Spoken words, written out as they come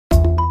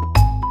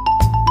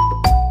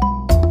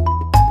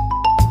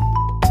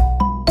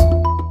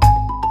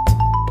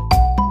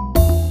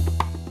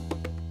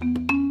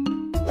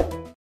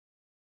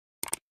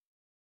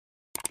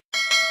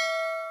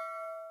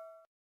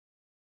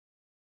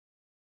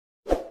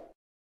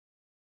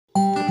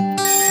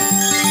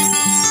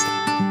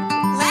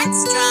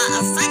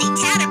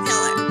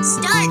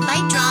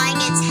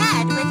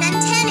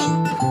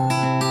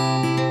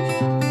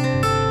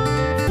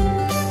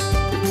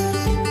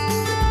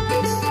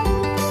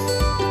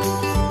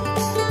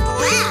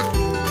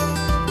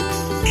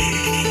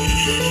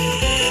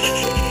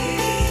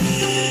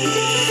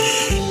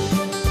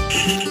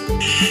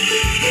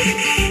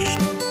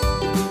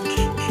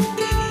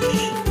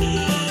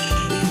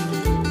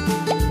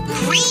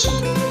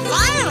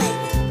Violet.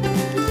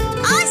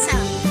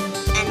 Awesome.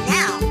 And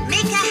now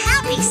make a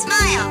happy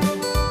smile.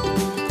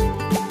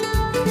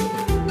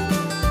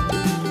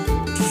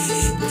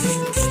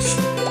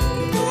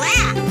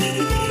 Black.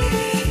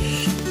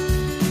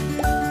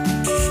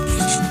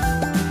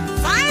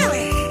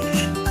 Violet.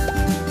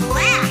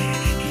 Black.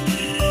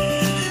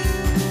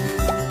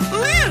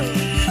 Blue.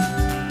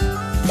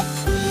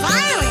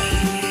 Violet.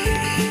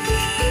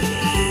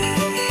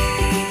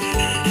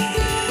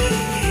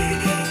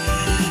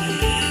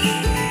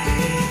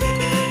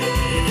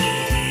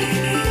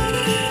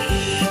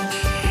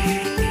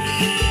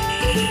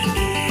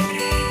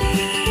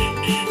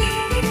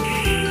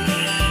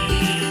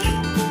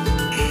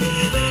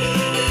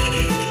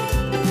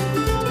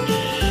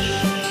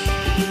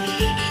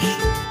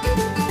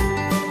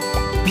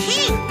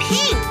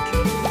 Pink.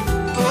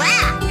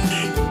 Black.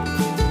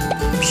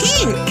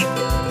 Pink.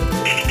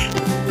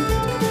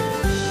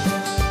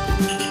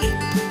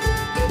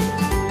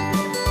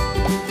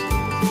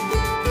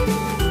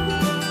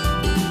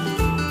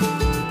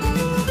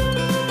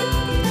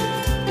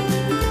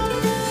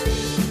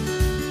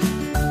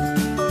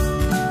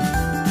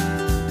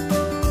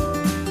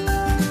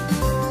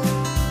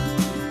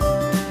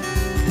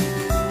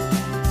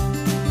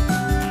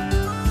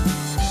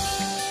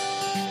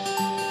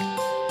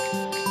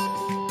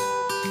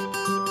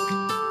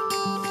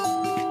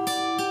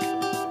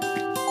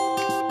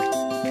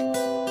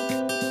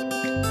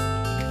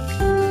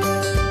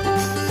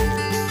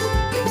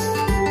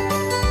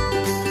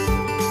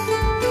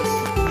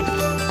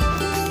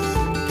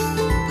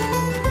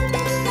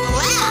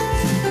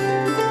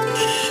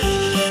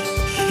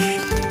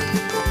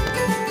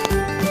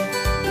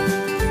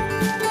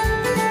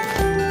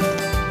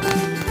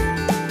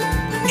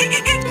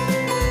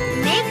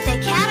 Make the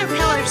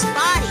caterpillar's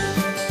body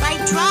by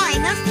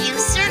drawing a few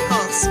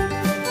circles.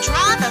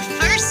 Draw the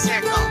first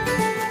circle.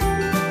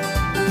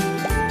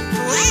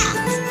 Black.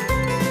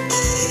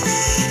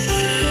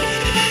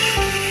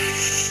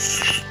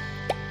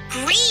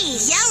 Green.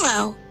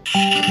 Yellow.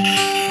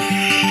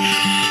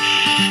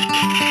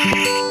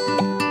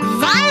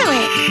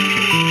 Violet.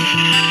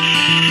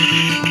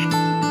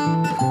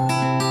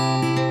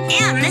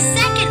 And the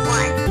second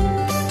one.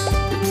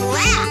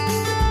 Black.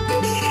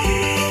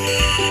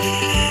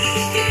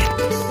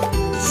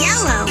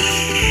 Yellow.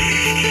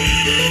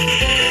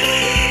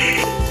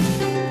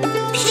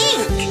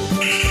 Pink.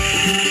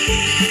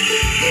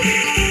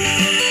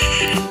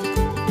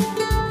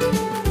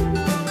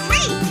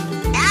 Great.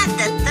 Add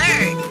the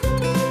third.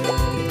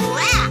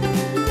 Black.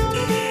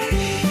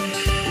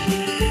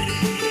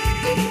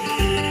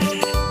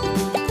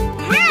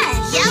 Red.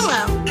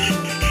 Yellow.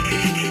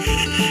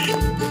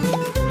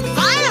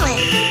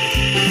 Violet.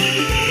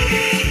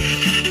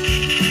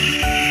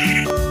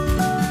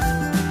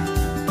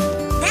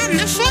 Then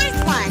the fourth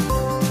one.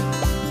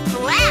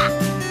 Black.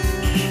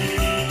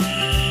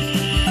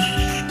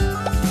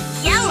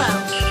 Yellow.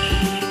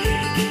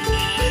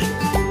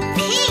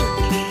 Pink.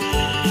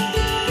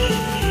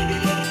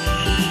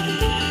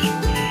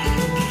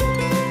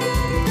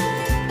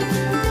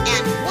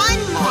 And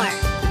one more.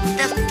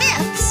 The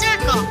fifth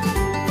circle.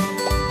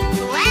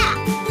 Black.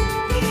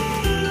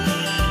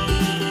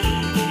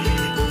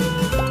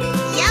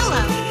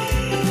 Yellow.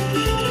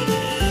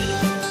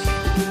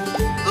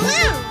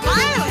 Blue.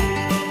 Violet.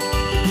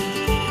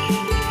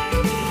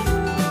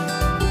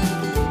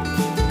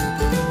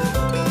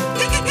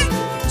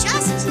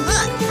 Just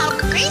look how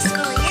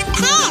gracefully it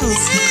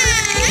moves.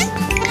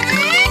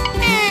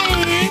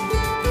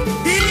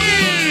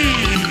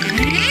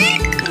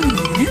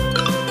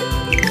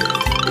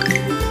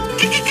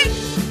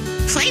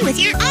 Play with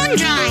your own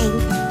drawing.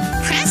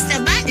 Press the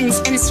buttons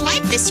and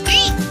swipe the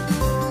screen.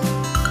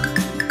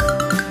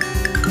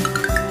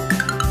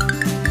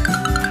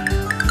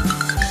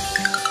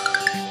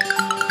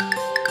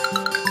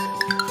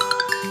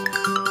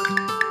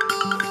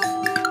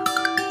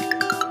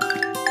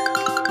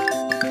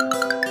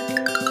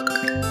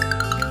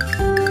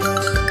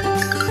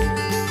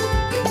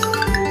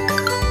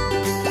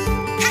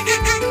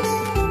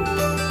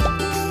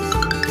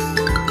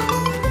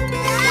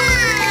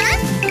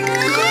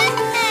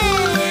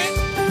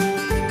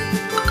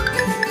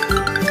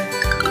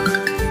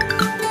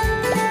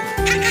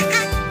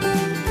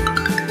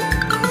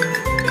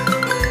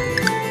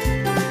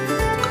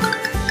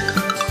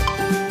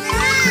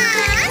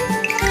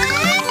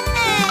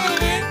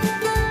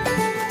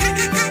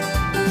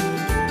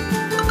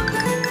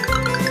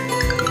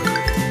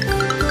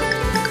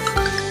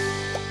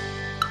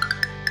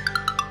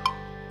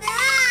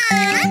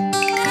 Huh?